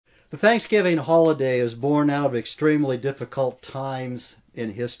The Thanksgiving holiday is born out of extremely difficult times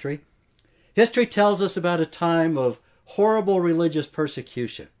in history. History tells us about a time of horrible religious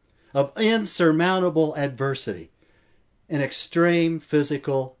persecution, of insurmountable adversity, and extreme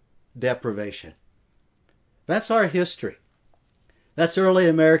physical deprivation. That's our history. That's early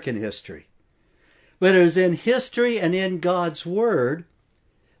American history. But it is in history and in God's Word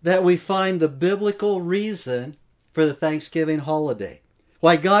that we find the biblical reason for the Thanksgiving holiday.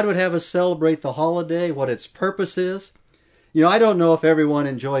 Why God would have us celebrate the holiday, what its purpose is. You know, I don't know if everyone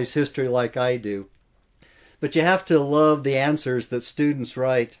enjoys history like I do, but you have to love the answers that students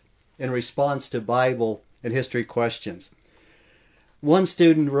write in response to Bible and history questions. One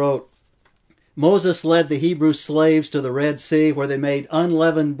student wrote, Moses led the Hebrew slaves to the Red Sea where they made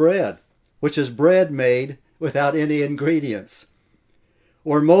unleavened bread, which is bread made without any ingredients.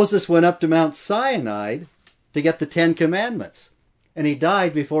 Or Moses went up to Mount Sinai to get the Ten Commandments, and he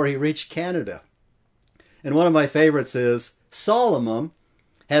died before he reached Canada. And one of my favorites is, Solomon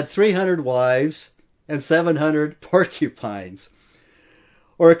had 300 wives and 700 porcupines.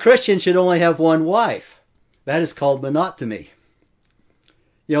 Or a Christian should only have one wife. That is called monotony.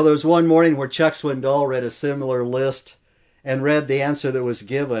 You know, there was one morning where Chuck Swindoll read a similar list and read the answer that was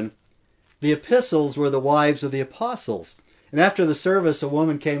given. The epistles were the wives of the apostles. And after the service, a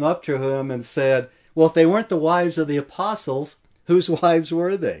woman came up to him and said, well, if they weren't the wives of the apostles, whose wives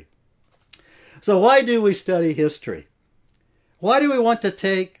were they? So why do we study history? Why do we want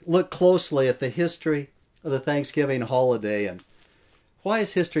to look closely at the history of the Thanksgiving holiday? And why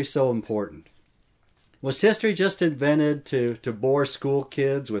is history so important? Was history just invented to bore school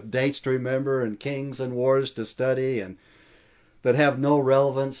kids with dates to remember and kings and wars to study and that have no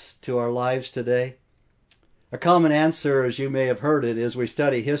relevance to our lives today? A common answer, as you may have heard it, is we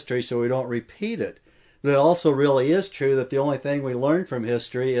study history so we don't repeat it. But it also really is true that the only thing we learn from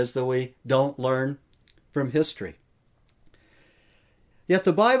history is that we don't learn from history. Yet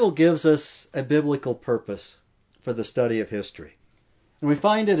the Bible gives us a biblical purpose for the study of history. And we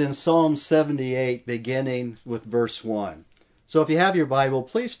find it in Psalm 78, beginning with verse 1. So if you have your Bible,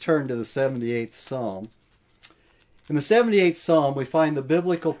 please turn to the 78th Psalm. In the 78th Psalm, we find the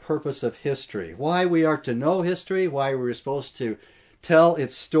biblical purpose of history. Why we are to know history, why we're supposed to tell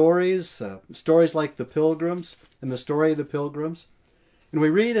its stories, stories like the Pilgrims and the story of the Pilgrims. And we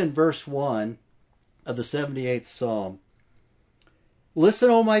read in verse 1 of the 78th Psalm, Listen,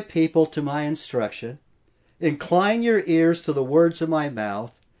 O my people, to my instruction. Incline your ears to the words of my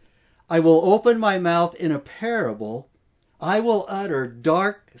mouth. I will open my mouth in a parable. I will utter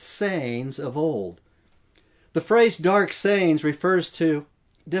dark sayings of old. The phrase dark sayings refers to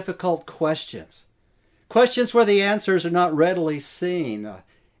difficult questions. Questions where the answers are not readily seen.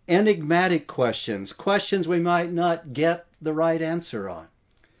 Enigmatic questions. Questions we might not get the right answer on.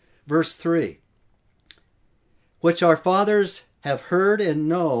 Verse 3. Which our fathers have heard and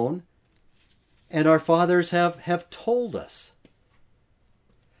known, and our fathers have told us.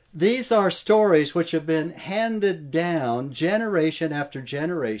 These are stories which have been handed down generation after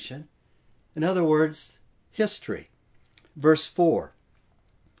generation. In other words, history. Verse 4.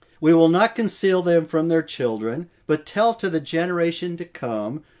 We will not conceal them from their children, but tell to the generation to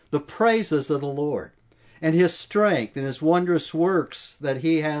come the praises of the Lord, and his strength and his wondrous works that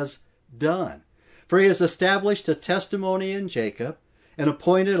he has done. For he has established a testimony in Jacob, and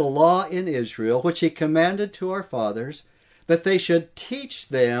appointed a law in Israel, which he commanded to our fathers, that they should teach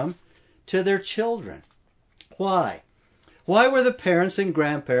them to their children. Why? Why were the parents and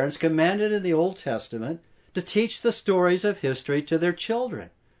grandparents commanded in the Old Testament to teach the stories of history to their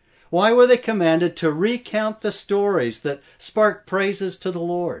children? Why were they commanded to recount the stories that spark praises to the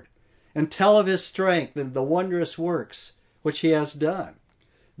Lord and tell of his strength and the wondrous works which he has done?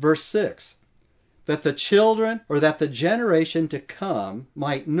 Verse 6, that the children, or that the generation to come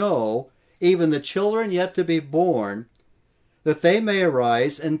might know, even the children yet to be born, that they may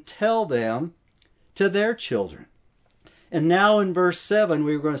arise and tell them to their children. And now in verse 7,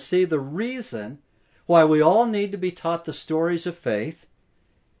 we're going to see the reason why we all need to be taught the stories of faith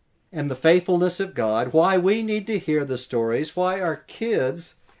and the faithfulness of God, why we need to hear the stories, why our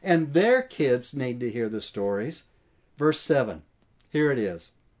kids and their kids need to hear the stories. Verse 7, here it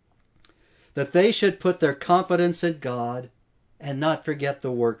is. That they should put their confidence in God and not forget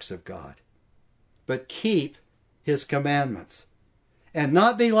the works of God, but keep his commandments, and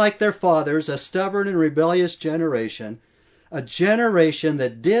not be like their fathers, a stubborn and rebellious generation, a generation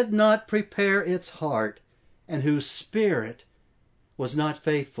that did not prepare its heart and whose spirit was not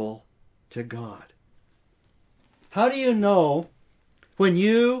faithful to God. How do you know when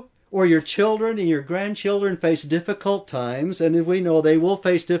you or your children and your grandchildren face difficult times, and if we know they will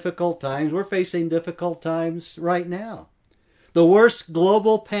face difficult times, we're facing difficult times right now. The worst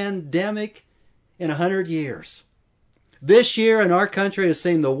global pandemic in 100 years. This year in our country has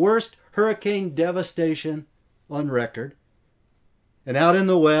seen the worst hurricane devastation on record. And out in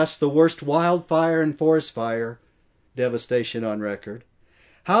the West, the worst wildfire and forest fire devastation on record.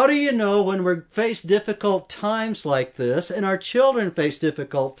 How do you know when we face difficult times like this, and our children face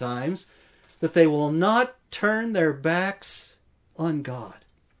difficult times, that they will not turn their backs on God?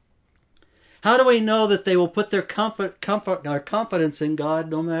 How do we know that they will put their confidence in God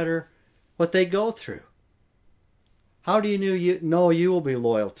no matter what they go through? How do you know you will be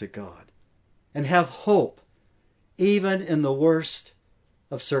loyal to God and have hope even in the worst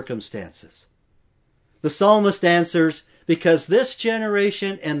of circumstances? The psalmist answers, because this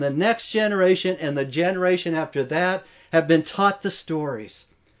generation and the next generation and the generation after that have been taught the stories.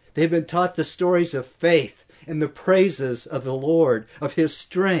 They've been taught the stories of faith and the praises of the Lord, of His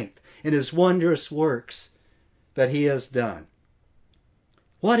strength and His wondrous works that He has done.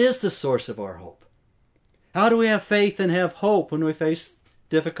 What is the source of our hope? How do we have faith and have hope when we face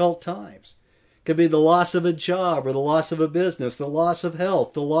difficult times? It could be the loss of a job or the loss of a business, the loss of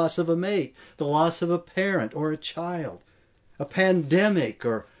health, the loss of a mate, the loss of a parent or a child, a pandemic,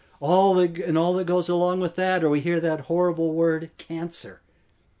 or all that goes along with that, or we hear that horrible word, cancer.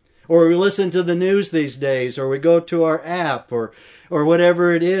 Or we listen to the news these days, or we go to our app, or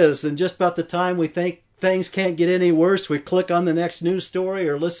whatever it is, and just about the time we think things can't get any worse, we click on the next news story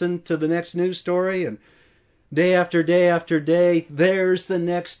or listen to the next news story, and day after day after day, there's the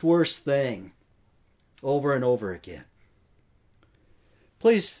next worst thing, over and over again.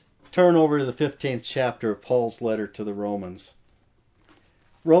 Please turn over to the 15th chapter of Paul's letter to the Romans.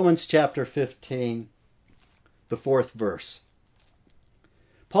 Romans chapter 15, the 4th verse.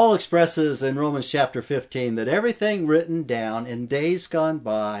 Paul expresses in Romans chapter 15 that everything written down in days gone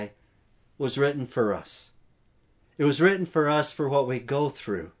by was written for us. It was written for us for what we go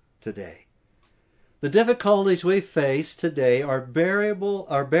through today. The difficulties we face today are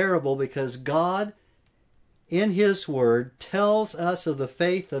bearable because God, in His Word, tells us of the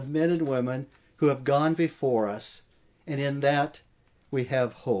faith of men and women who have gone before us, and in that we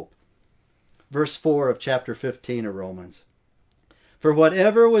have hope. Verse 4 of chapter 15 of Romans. For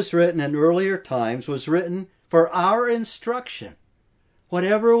whatever was written in earlier times was written for our instruction.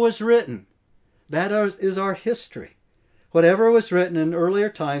 Whatever was written, that is our history. Whatever was written in earlier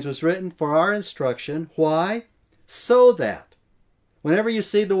times was written for our instruction. Why? So that. Whenever you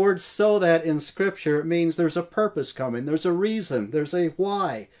see the word so that in Scripture, it means there's a purpose coming. There's a reason. There's a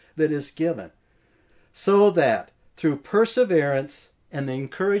why that is given. So that through perseverance and the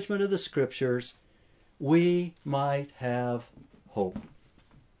encouragement of the Scriptures, we might have hope.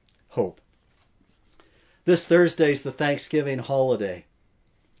 Hope. This Thursday is the Thanksgiving holiday.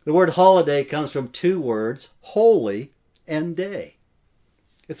 The word holiday comes from two words, holy and day.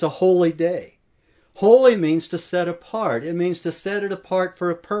 It's a holy day. Holy means to set apart. It means to set it apart for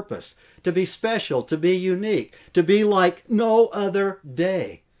a purpose, to be special, to be unique, to be like no other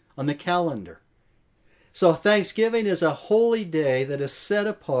day on the calendar. So Thanksgiving is a holy day that is set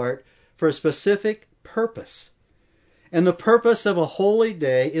apart for a specific purpose. And the purpose of a holy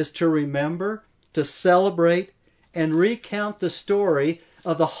day is to remember, to celebrate, and recount the story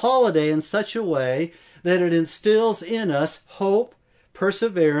of the holiday in such a way that it instills in us hope,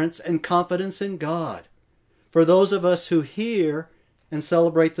 perseverance, and confidence in God for those of us who hear and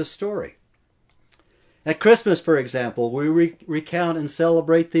celebrate the story. At Christmas, for example, we recount and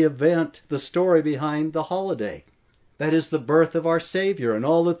celebrate the event, the story behind the holiday. That is the birth of our Savior and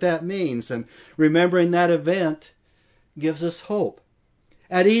all that means. And remembering that event gives us hope.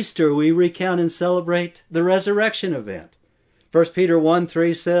 At Easter, we recount and celebrate the resurrection event. 1 Peter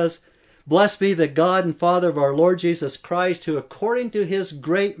 1:3 says, Blessed be the God and Father of our Lord Jesus Christ, who according to His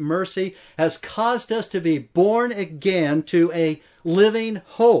great mercy has caused us to be born again to a living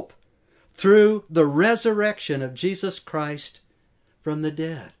hope through the resurrection of Jesus Christ from the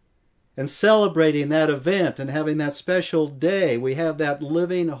dead. And celebrating that event and having that special day, we have that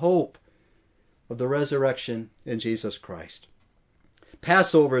living hope of the resurrection in Jesus Christ.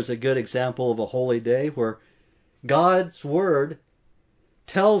 Passover is a good example of a holy day where God's Word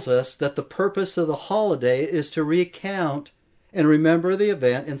tells us that the purpose of the holiday is to recount and remember the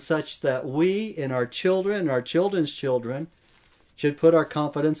event in such that we and our children and our children's children should put our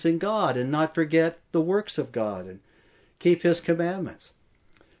confidence in God and not forget the works of God and keep His commandments.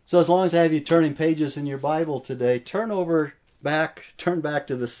 So as long as I have you turning pages in your Bible today, turn back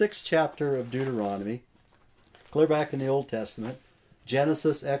to the 6th chapter of Deuteronomy, clear back in the Old Testament,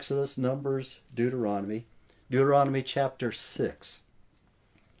 Genesis, Exodus, Numbers, Deuteronomy. Deuteronomy chapter 6.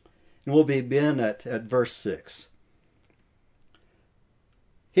 And we'll begin at verse 6.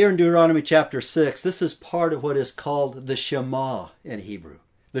 Here in Deuteronomy chapter 6, this is part of what is called the Shema in Hebrew.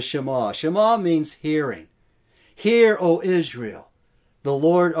 The Shema. Shema means hearing. Hear, O Israel, the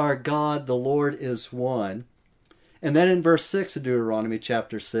Lord our God, the Lord is one. And then in verse 6 of Deuteronomy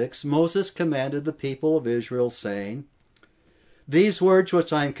chapter 6, Moses commanded the people of Israel, saying, These words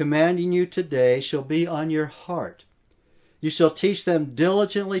which I am commanding you today shall be on your heart. You shall teach them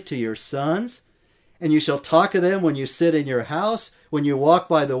diligently to your sons, and you shall talk of them when you sit in your house, when you walk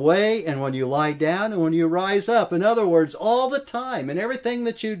by the way, and when you lie down, and when you rise up. In other words, all the time, in everything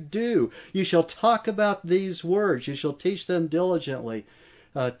that you do, you shall talk about these words. You shall teach them diligently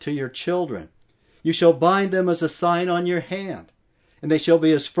to your children. You shall bind them as a sign on your hand, and they shall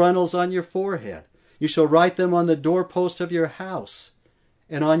be as frontals on your forehead. You shall write them on the doorpost of your house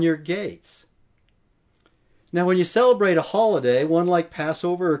and on your gates. Now, when you celebrate a holiday, one like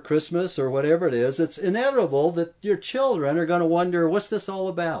Passover or Christmas or whatever it is, it's inevitable that your children are going to wonder, what's this all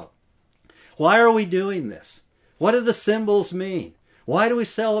about? Why are we doing this? What do the symbols mean? Why do we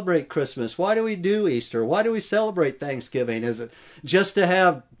celebrate Christmas? Why do we do Easter? Why do we celebrate Thanksgiving? Is it just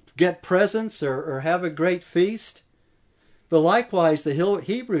to get presents or have a great feast? But likewise, the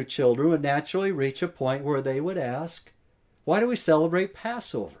Hebrew children would naturally reach a point where they would ask, why do we celebrate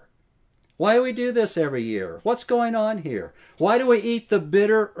Passover? Why do we do this every year? What's going on here? Why do we eat the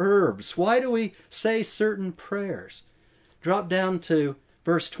bitter herbs? Why do we say certain prayers? Drop down to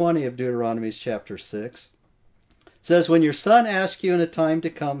verse 20 of Deuteronomy chapter 6. It says, When your son asks you in a time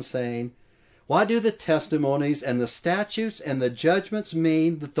to come, saying, Why do the testimonies and the statutes and the judgments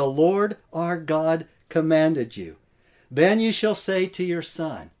mean that the Lord our God commanded you? Then you shall say to your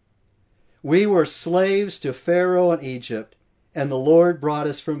son, We were slaves to Pharaoh in Egypt, and the Lord brought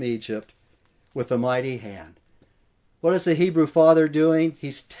us from Egypt with a mighty hand. What is the Hebrew father doing?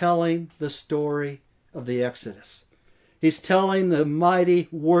 He's telling the story of the Exodus. He's telling the mighty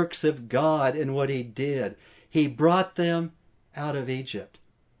works of God and what he did. He brought them out of Egypt.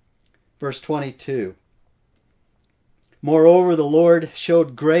 Verse 22. Moreover, the Lord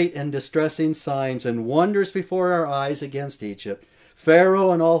showed great and distressing signs and wonders before our eyes against Egypt,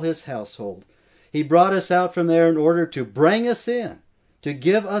 Pharaoh and all his household. He brought us out from there in order to bring us in, to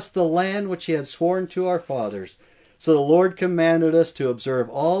give us the land which he had sworn to our fathers. So the Lord commanded us to observe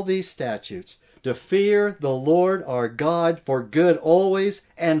all these statutes, to fear the Lord our God for good always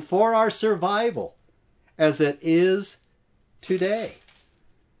and for our survival, as it is today.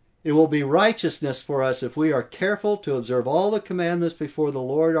 It will be righteousness for us if we are careful to observe all the commandments before the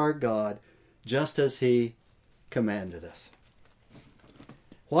Lord our God, just as he commanded us.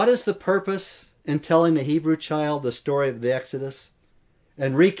 What is the purpose in telling the Hebrew child the story of the Exodus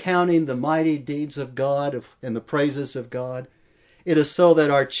and recounting the mighty deeds of God and the praises of God? It is so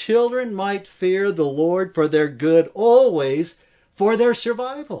that our children might fear the Lord for their good always, for their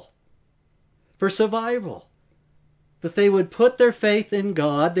survival. For survival. That they would put their faith in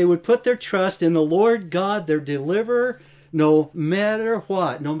God, they would put their trust in the Lord God, their deliverer, no matter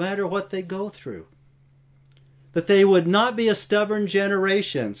what they go through. That they would not be a stubborn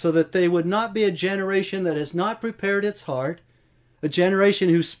generation, so that they would not be a generation that has not prepared its heart, a generation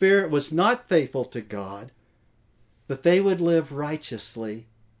whose spirit was not faithful to God, that they would live righteously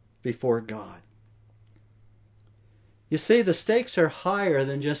before God. You see, the stakes are higher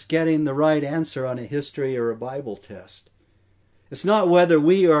than just getting the right answer on a history or a Bible test. It's not whether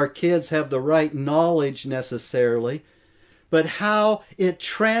we or our kids have the right knowledge necessarily, but how it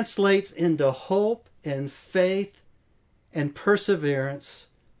translates into hope and faith and perseverance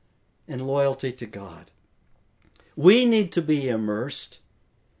and loyalty to God. We need to be immersed,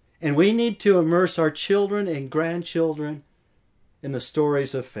 and we need to immerse our children and grandchildren in the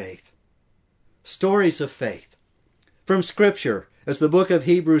stories of faith. Stories of faith. From Scripture, as the book of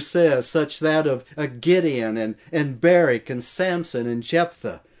Hebrews says, such that of Gideon and Barak and Samson and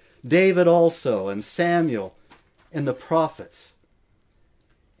Jephthah, David also and Samuel and the prophets.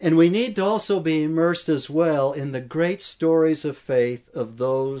 And we need to also be immersed as well in the great stories of faith of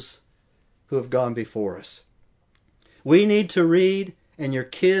those who have gone before us. We need to read, and your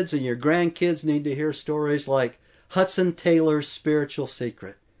kids and your grandkids need to hear stories like Hudson Taylor's Spiritual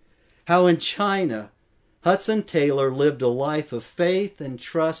Secret. How in China, Hudson Taylor lived a life of faith and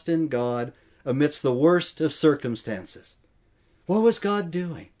trust in God amidst the worst of circumstances. What was God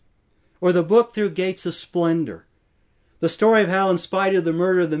doing? Or the book Through Gates of Splendor. The story of how, in spite of the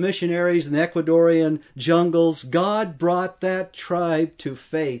murder of the missionaries in the Ecuadorian jungles, God brought that tribe to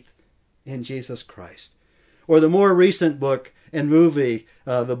faith in Jesus Christ. Or the more recent book, and movie,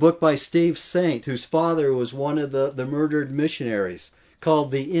 the book by Steve Saint, whose father was one of the murdered missionaries,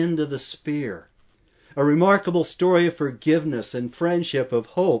 called The End of the Spear. A remarkable story of forgiveness and friendship, of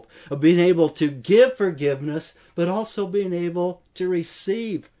hope, of being able to give forgiveness, but also being able to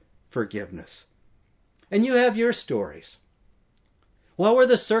receive forgiveness. And you have your stories. What were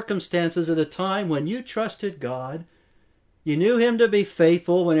the circumstances at a time when you trusted God? You knew Him to be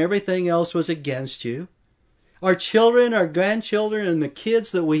faithful when everything else was against you. Our children, our grandchildren, and the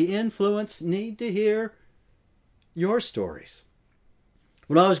kids that we influence need to hear your stories.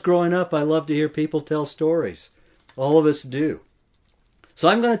 When I was growing up, I loved to hear people tell stories. All of us do. So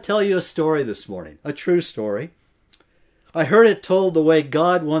I'm going to tell you a story this morning, a true story. I heard it told the way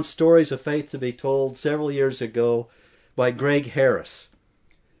God wants stories of faith to be told several years ago by Greg Harris.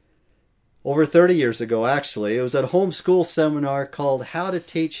 Over 30 years ago, actually. It was at a homeschool seminar called How to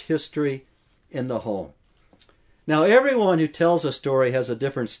Teach History in the Home. Now, everyone who tells a story has a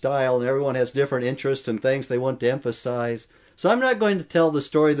different style, and everyone has different interests and things they want to emphasize. So I'm not going to tell the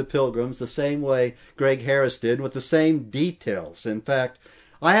story of the Pilgrims the same way Greg Harris did, with the same details. In fact,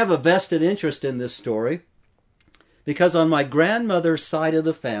 I have a vested interest in this story because on my grandmother's side of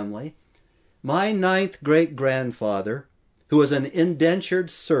the family, my 9th great-grandfather, who was an indentured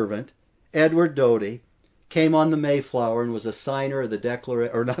servant, Edward Doty, came on the Mayflower and was a signer of the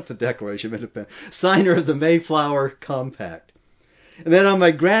signer of the Mayflower Compact. And then on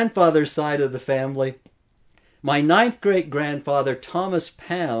my grandfather's side of the family, my 9th great-grandfather, Thomas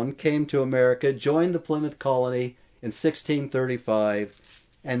Pound, came to America, joined the Plymouth Colony in 1635,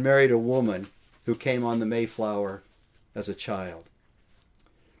 and married a woman who came on the Mayflower as a child.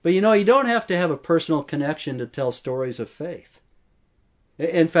 But you don't have to have a personal connection to tell stories of faith.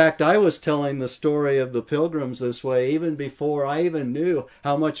 In fact, I was telling the story of the Pilgrims this way even before I even knew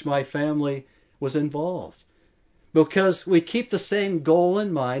how much my family was involved. Because we keep the same goal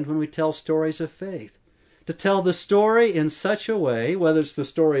in mind when we tell stories of faith. To tell the story in such a way, whether it's the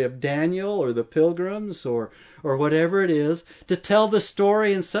story of Daniel or the Pilgrims or whatever it is, to tell the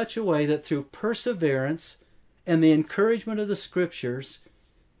story in such a way that through perseverance and the encouragement of the Scriptures,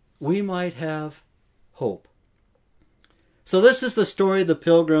 we might have hope. So this is the story of the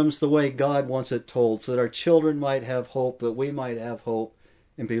Pilgrims the way God wants it told, so that our children might have hope, that we might have hope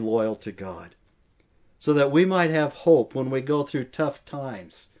and be loyal to God. So that we might have hope when we go through tough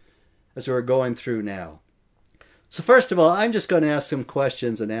times, as we're going through now. So first of all, I'm just going to ask some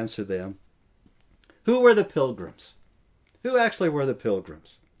questions and answer them. Who were the Pilgrims? Who actually were the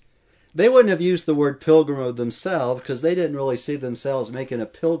Pilgrims? They wouldn't have used the word pilgrim of themselves because they didn't really see themselves making a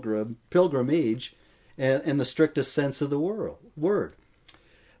pilgrimage in the strictest sense of the word.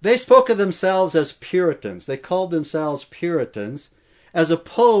 They spoke of themselves as Puritans. They called themselves Puritans, as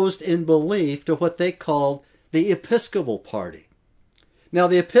opposed in belief to what they called the Episcopal party. Now,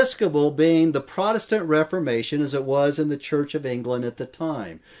 the Episcopal being the Protestant Reformation as it was in the Church of England at the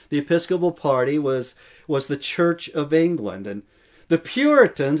time. The Episcopal party was the Church of England. And the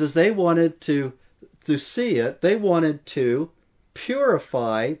Puritans, as they wanted to see it, they wanted to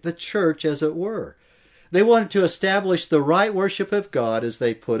purify the church, as it were. They wanted to establish the right worship of God, as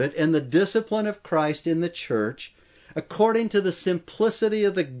they put it, and the discipline of Christ in the church, according to the simplicity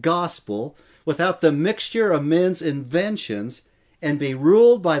of the gospel, without the mixture of men's inventions, and be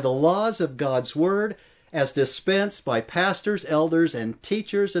ruled by the laws of God's word, as dispensed by pastors, elders, and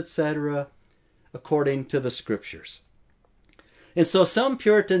teachers, etc., according to the Scriptures. And so some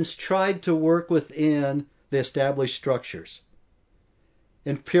Puritans tried to work within the established structures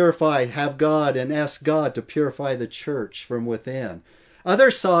and have God and ask God to purify the church from within.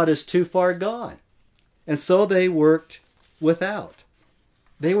 Others saw it as too far gone, and so they worked without.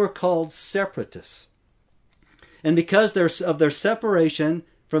 They were called separatists. And because of their separation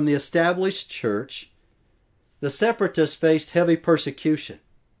from the established church, the separatists faced heavy persecution.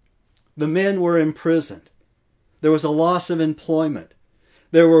 The men were imprisoned. There was a loss of employment.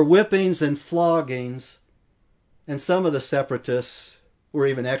 There were whippings and floggings, and some of the separatists were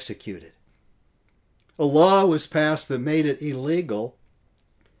even executed. A law was passed that made it illegal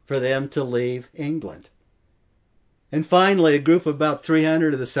for them to leave England. And finally, a group of about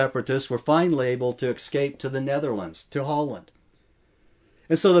 300 of the separatists were finally able to escape to the Netherlands, to Holland.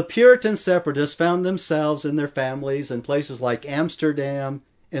 And so the Puritan separatists found themselves and their families in places like Amsterdam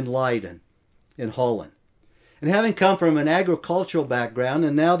and Leiden in Holland. And having come from an agricultural background,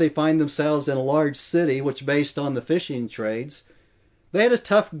 and now they find themselves in a large city which based on the fishing trades, they had a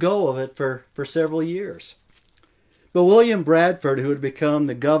tough go of it for several years. But William Bradford, who had become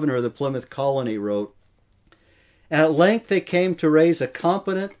the governor of the Plymouth Colony, wrote, "At length they came to raise a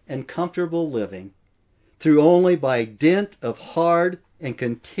competent and comfortable living. through only by dint of hard and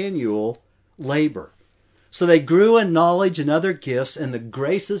continual labor. So they grew in knowledge and other gifts and the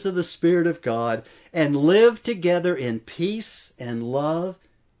graces of the Spirit of God and lived together in peace and love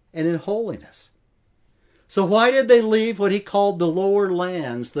and in holiness. So why did they leave what he called the lower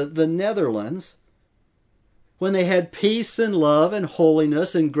lands, the Netherlands, when they had peace and love and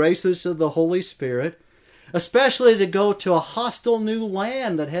holiness and graces of the Holy Spirit, especially to go to a hostile new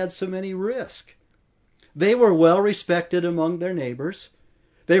land that had so many risks? They were well respected among their neighbors.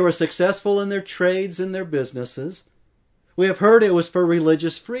 They were successful in their trades and their businesses. We have heard it was for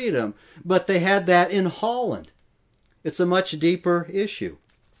religious freedom, but they had that in Holland. It's a much deeper issue.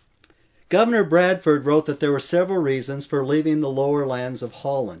 Governor Bradford wrote that there were several reasons for leaving the lower lands of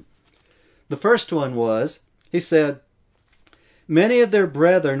Holland. The first one was, he said, many of their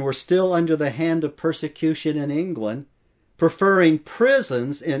brethren were still under the hand of persecution in England, preferring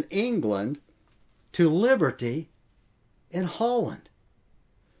prisons in England to liberty in Holland.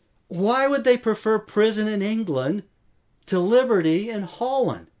 Why would they prefer prison in England to liberty in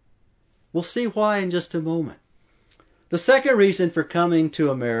Holland? We'll see why in just a moment. The second reason for coming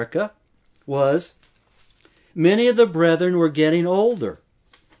to America was many of the brethren were getting older.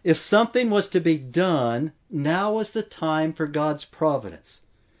 If something was to be done, now was the time for God's providence.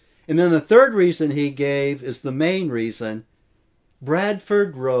 And then the third reason he gave is the main reason.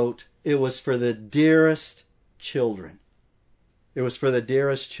 Bradford wrote it was for the dearest children. It was for the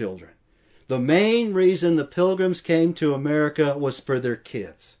dearest children. The main reason the Pilgrims came to America was for their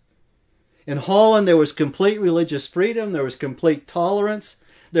kids. In Holland, there was complete religious freedom. There was complete tolerance.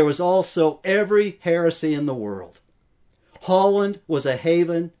 There was also every heresy in the world. Holland was a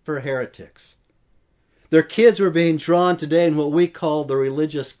haven for heretics. Their kids were being drawn today in what we call the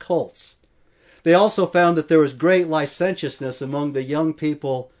religious cults. They also found that there was great licentiousness among the young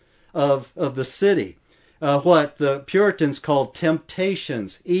people of the city. What the Puritans called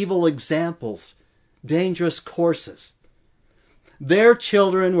temptations, evil examples, dangerous courses. Their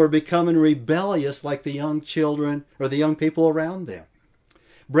children were becoming rebellious like the young children or the young people around them.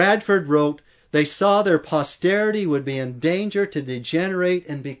 Bradford wrote, they saw their posterity would be in danger to degenerate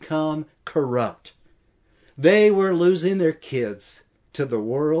and become corrupt. They were losing their kids to the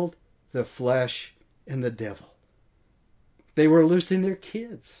world, the flesh, and the devil. They were losing their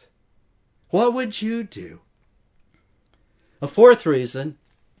kids. What would you do? A fourth reason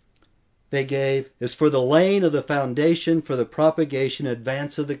they gave is for the laying of the foundation for the propagation and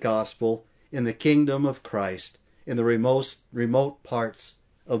advance of the gospel in the kingdom of Christ in the remote parts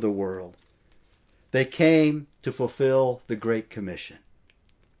of the world. They came to fulfill the Great Commission.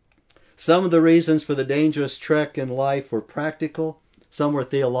 Some of the reasons for the dangerous trek in life were practical. Some were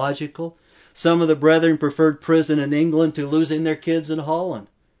theological. Some of the brethren preferred prison in England to losing their kids in Holland.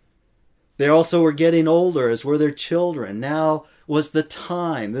 They also were getting older, as were their children. Now was the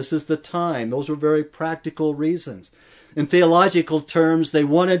time. This is the time. Those were very practical reasons. In theological terms, they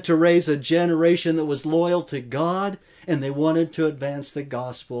wanted to raise a generation that was loyal to God, and they wanted to advance the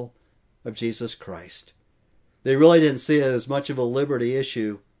gospel of Jesus Christ. They really didn't see it as much of a liberty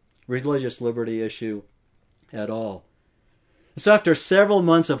issue, religious liberty issue at all. So after several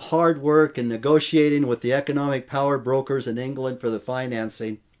months of hard work and negotiating with the economic power brokers in England for the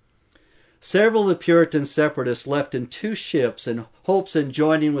financing, several of the Puritan separatists left in 2 ships in hopes in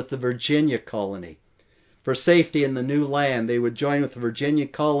joining with the Virginia colony. For safety in the new land, they would join with the Virginia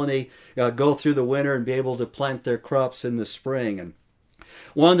colony, go through the winter and be able to plant their crops in the spring. And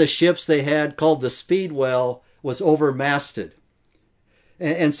one of the ships they had, called the Speedwell, was overmasted.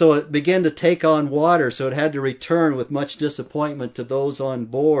 And so it began to take on water, so it had to return with much disappointment to those on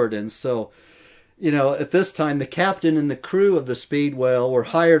board. And so, at this time, the captain and the crew of the Speedwell were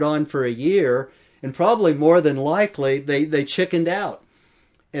hired on for a year, and probably more than likely, they chickened out.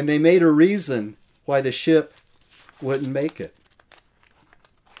 And they made a reason why the ship wouldn't make it.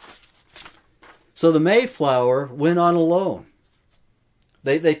 So the Mayflower went on alone.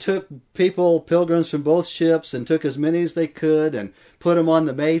 They took pilgrims from both ships, and took as many as they could and put them on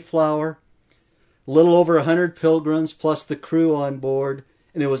the Mayflower. A little over 100 pilgrims plus the crew on board.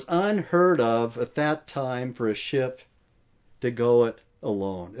 And it was unheard of at that time for a ship to go it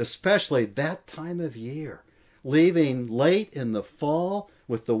alone, especially that time of year. Leaving late in the fall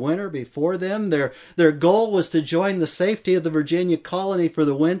with the winter before them. Their goal was to join the safety of the Virginia colony for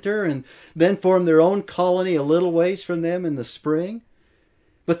the winter and then form their own colony a little ways from them in the spring.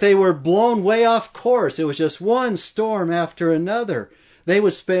 But they were blown way off course. It was just one storm after another. They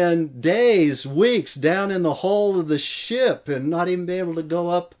would spend days, weeks down in the hull of the ship and not even be able to go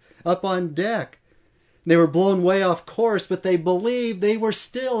up on deck. They were blown way off course, but they believed they were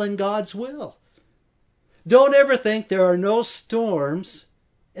still in God's will. Don't ever think there are no storms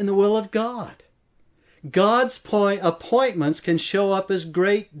in the will of God. God's appointments can show up as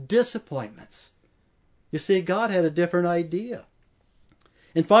great disappointments. You see, God had a different idea.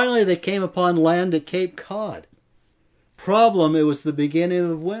 And finally they came upon land at Cape Cod. Problem, it was the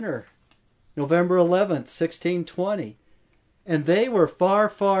beginning of winter, November 11th, 1620. And they were far,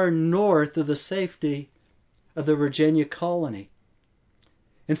 far north of the safety of the Virginia colony.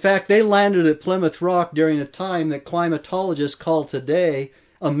 In fact, they landed at Plymouth Rock during a time that climatologists call today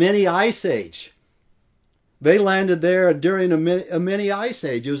a mini ice age. They landed there during a mini ice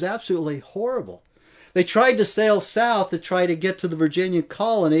age. It was absolutely horrible. They tried to sail south to try to get to the Virginia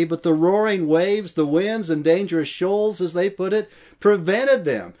colony, but the roaring waves, the winds, and dangerous shoals, as they put it, prevented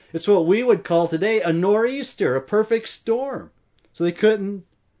them. It's what we would call today a nor'easter, a perfect storm. So they couldn't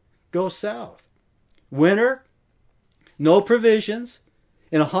go south. Winter, no provisions,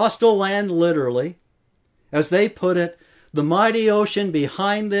 in a hostile land literally. As they put it, the mighty ocean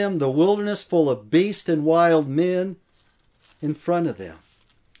behind them, the wilderness full of beasts and wild men in front of them.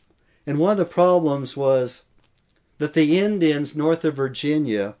 And one of the problems was that the Indians north of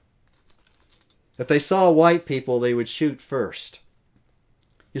Virginia, if they saw white people, they would shoot first.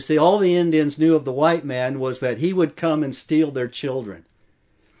 You see, all the Indians knew of the white man was that he would come and steal their children.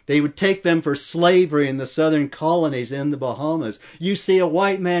 They would take them for slavery in the southern colonies in the Bahamas. You see a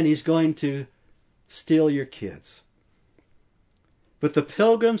white man, he's going to steal your kids. But the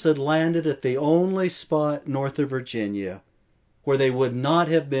Pilgrims had landed at the only spot north of Virginia where they would not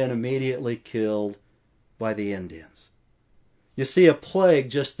have been immediately killed by the Indians. You see, a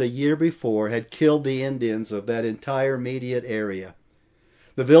plague just the year before had killed the Indians of that entire immediate area.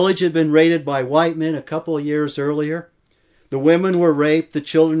 The village had been raided by white men a couple of years earlier. The women were raped, the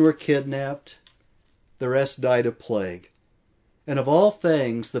children were kidnapped, the rest died of plague. And of all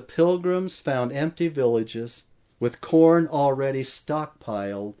things, the Pilgrims found empty villages with corn already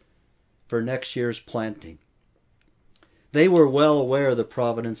stockpiled for next year's planting. They were well aware of the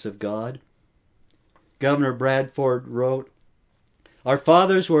providence of God. Governor Bradford wrote, "Our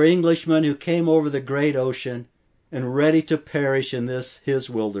fathers were Englishmen who came over the great ocean and ready to perish in this his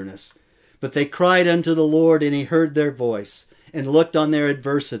wilderness. But they cried unto the Lord, and he heard their voice, and looked on their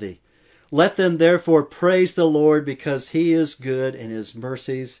adversity. Let them therefore praise the Lord, because he is good, and his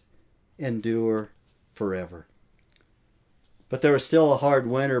mercies endure forever." But there was still a hard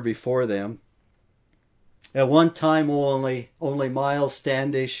winter before them. At one time, only Miles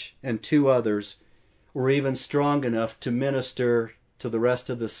Standish and two others were even strong enough to minister to the rest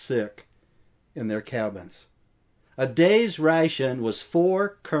of the sick in their cabins. A day's ration was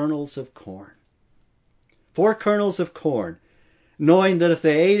 4 kernels of corn. 4 kernels of corn, knowing that if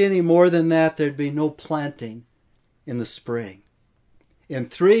they ate any more than that, there'd be no planting in the spring. In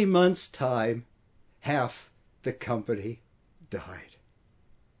 3 months' time, half the company died.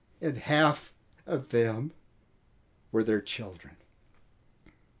 And half of them were their children.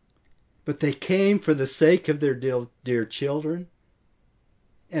 But they came for the sake of their dear children,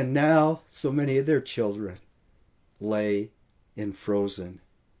 and now so many of their children lay in frozen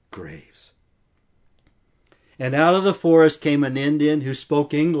graves. And out of the forest came an Indian who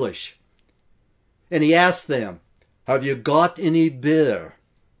spoke English. And he asked them, "Have you got any beer?"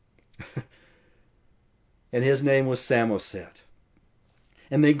 And his name was Samoset.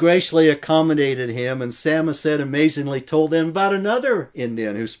 And they graciously accommodated him, and Samoset amazingly told them about another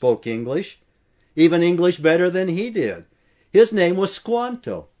Indian who spoke English, even English better than he did. His name was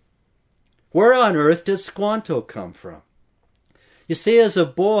Squanto. Where on earth did Squanto come from? You see, as a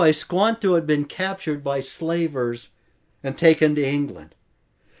boy, Squanto had been captured by slavers and taken to England.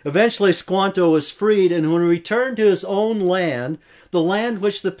 Eventually, Squanto was freed, and when he returned to his own land, the land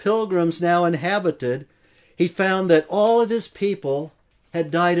which the Pilgrims now inhabited, he found that all of his people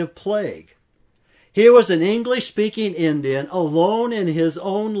had died of plague. Here was an English-speaking Indian alone in his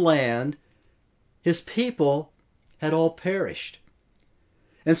own land. His people had all perished.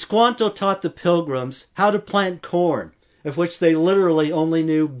 And Squanto taught the Pilgrims how to plant corn, of which they literally only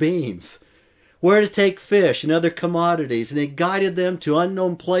knew beans, where to take fish and other commodities, and he guided them to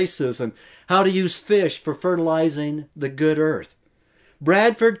unknown places and how to use fish for fertilizing the good earth.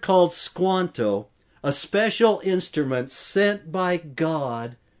 Bradford called Squanto a special instrument sent by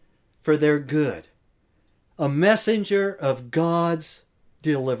God for their good, a messenger of God's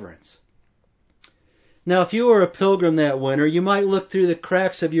deliverance. Now, if you were a pilgrim that winter, you might look through the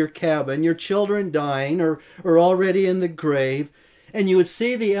cracks of your cabin, your children dying or already in the grave, and you would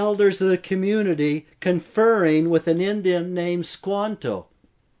see the elders of the community conferring with an Indian named Squanto,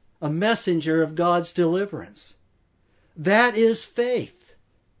 a messenger of God's deliverance. That is faith.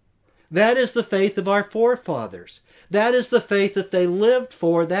 That is the faith of our forefathers. That is the faith that they lived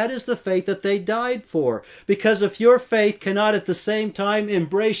for. That is the faith that they died for. Because if your faith cannot at the same time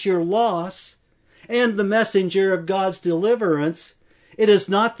embrace your loss and the messenger of God's deliverance, it is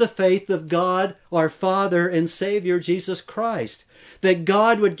not the faith of God, our Father and Savior, Jesus Christ. That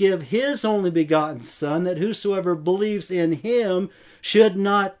God would give His only begotten Son, that whosoever believes in Him should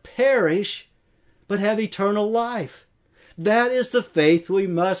not perish, but have eternal life. That is the faith we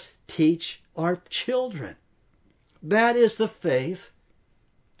must teach our children. That is the faith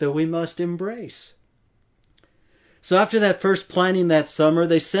that we must embrace. So after that first planting that summer,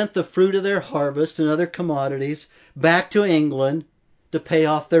 they sent the fruit of their harvest and other commodities back to England to pay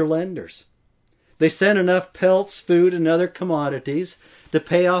off their lenders. They sent enough pelts, food, and other commodities to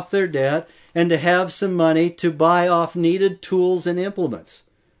pay off their debt and to have some money to buy off needed tools and implements.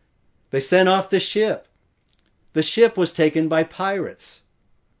 They sent off the ship. The ship was taken by pirates.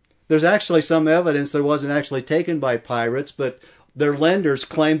 There's actually some evidence that it wasn't actually taken by pirates, but their lenders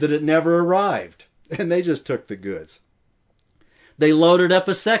claimed that it never arrived, and they just took the goods. They loaded up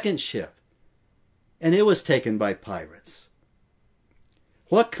a second ship, and it was taken by pirates.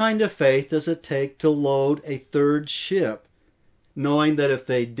 What kind of faith does it take to load a third ship, knowing that if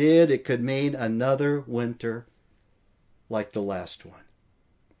they did, it could mean another winter like the last one?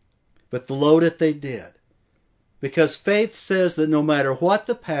 But load it they did. Because faith says that no matter what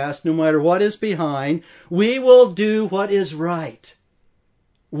the past, no matter what is behind, we will do what is right.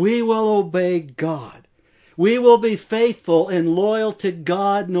 We will obey God. We will be faithful and loyal to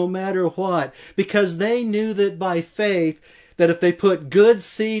God no matter what. Because they knew that by faith, that if they put good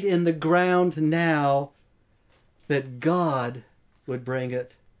seed in the ground now, that God would bring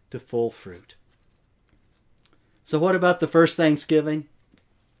it to full fruit. So what about the first Thanksgiving?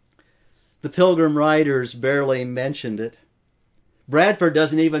 The Pilgrim writers barely mentioned it. Bradford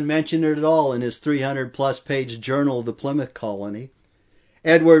doesn't even mention it at all in his 300-plus page Journal of the Plymouth Colony.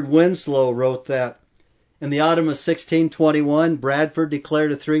 Edward Winslow wrote that in the autumn of 1621, Bradford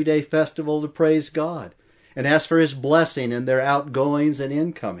declared a 3-day festival to praise God and asked for His blessing in their outgoings and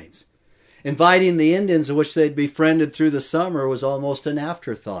incomings. Inviting the Indians, which they'd befriended through the summer, was almost an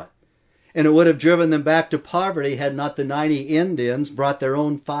afterthought. And it would have driven them back to poverty had not the 90 Indians brought their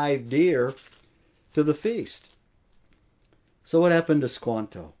own 5 deer to the feast. So what happened to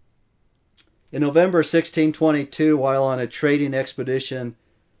Squanto? In November 1622, while on a trading expedition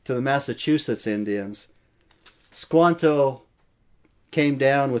to the Massachusetts Indians, Squanto came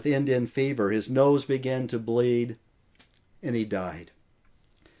down with Indian fever. His nose began to bleed, and he died.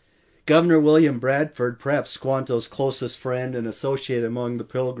 Governor William Bradford, perhaps Squanto's closest friend and associate among the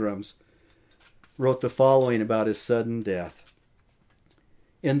Pilgrims, wrote the following about his sudden death.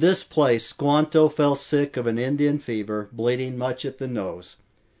 In this place, Squanto fell sick of an Indian fever, bleeding much at the nose,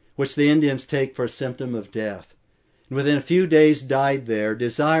 which the Indians take for a symptom of death, and within a few days died there,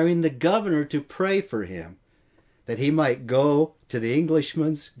 desiring the governor to pray for him, that he might go to the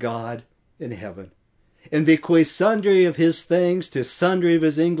Englishman's God in heaven, and bequeath sundry of his things to sundry of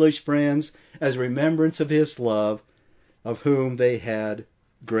his English friends as remembrance of his love, of whom they had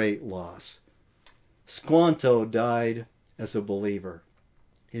great loss. Squanto died as a believer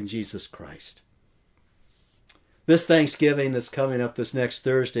in Jesus Christ. This Thanksgiving that's coming up this next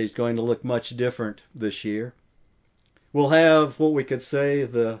Thursday is going to look much different this year. We'll have what we could say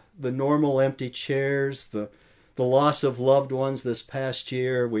the normal empty chairs, the loss of loved ones this past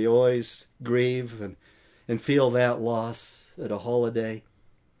year. We always grieve and feel that loss at a holiday.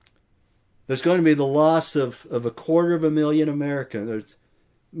 There's going to be the loss of 250,000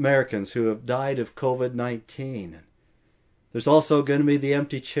 Americans who have died of COVID-19. There's also going to be the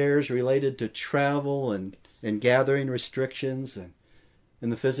empty chairs related to travel and gathering restrictions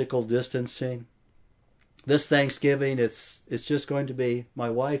and the physical distancing. This Thanksgiving, it's just going to be my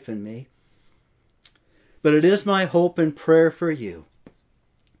wife and me. But it is my hope and prayer for you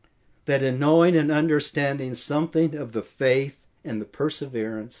that in knowing and understanding something of the faith and the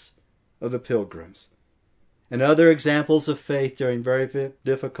perseverance of the Pilgrims, and other examples of faith during very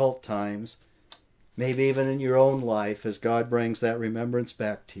difficult times, maybe even in your own life as God brings that remembrance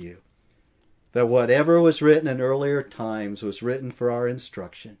back to you, that whatever was written in earlier times was written for our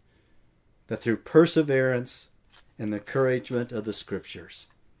instruction, that through perseverance and the encouragement of the Scriptures,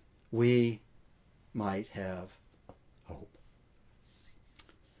 we might have hope.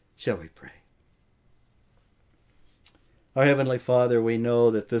 Shall we pray? Our Heavenly Father, we know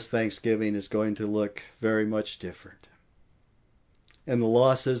that this Thanksgiving is going to look very much different. And the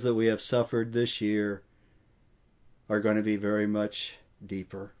losses that we have suffered this year are going to be very much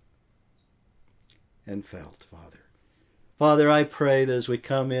deeper and felt, Father. Father, I pray that as we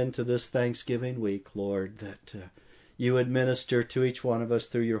come into this Thanksgiving week, Lord, that you would minister to each one of us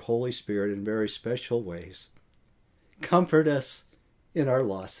through your Holy Spirit in very special ways. Comfort us in our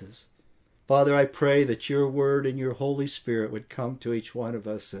losses. Father, I pray that your word and your Holy Spirit would come to each one of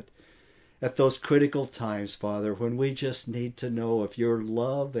us at those critical times, Father, when we just need to know of your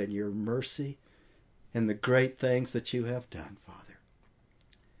love and your mercy and the great things that you have done, Father.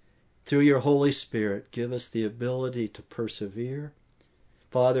 Through your Holy Spirit, give us the ability to persevere.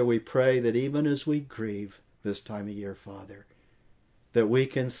 Father, we pray that even as we grieve this time of year, Father, that we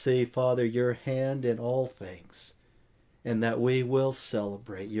can see, Father, your hand in all things, and that we will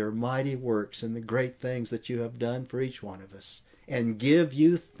celebrate your mighty works and the great things that you have done for each one of us, and give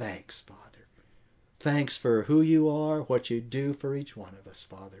you thanks, Father. Thanks for who you are, what you do for each one of us,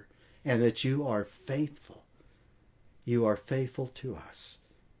 Father, and that you are faithful. You are faithful to us.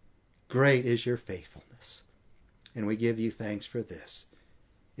 Great is your faithfulness. And we give you thanks for this.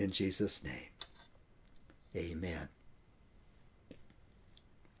 In Jesus' name, amen.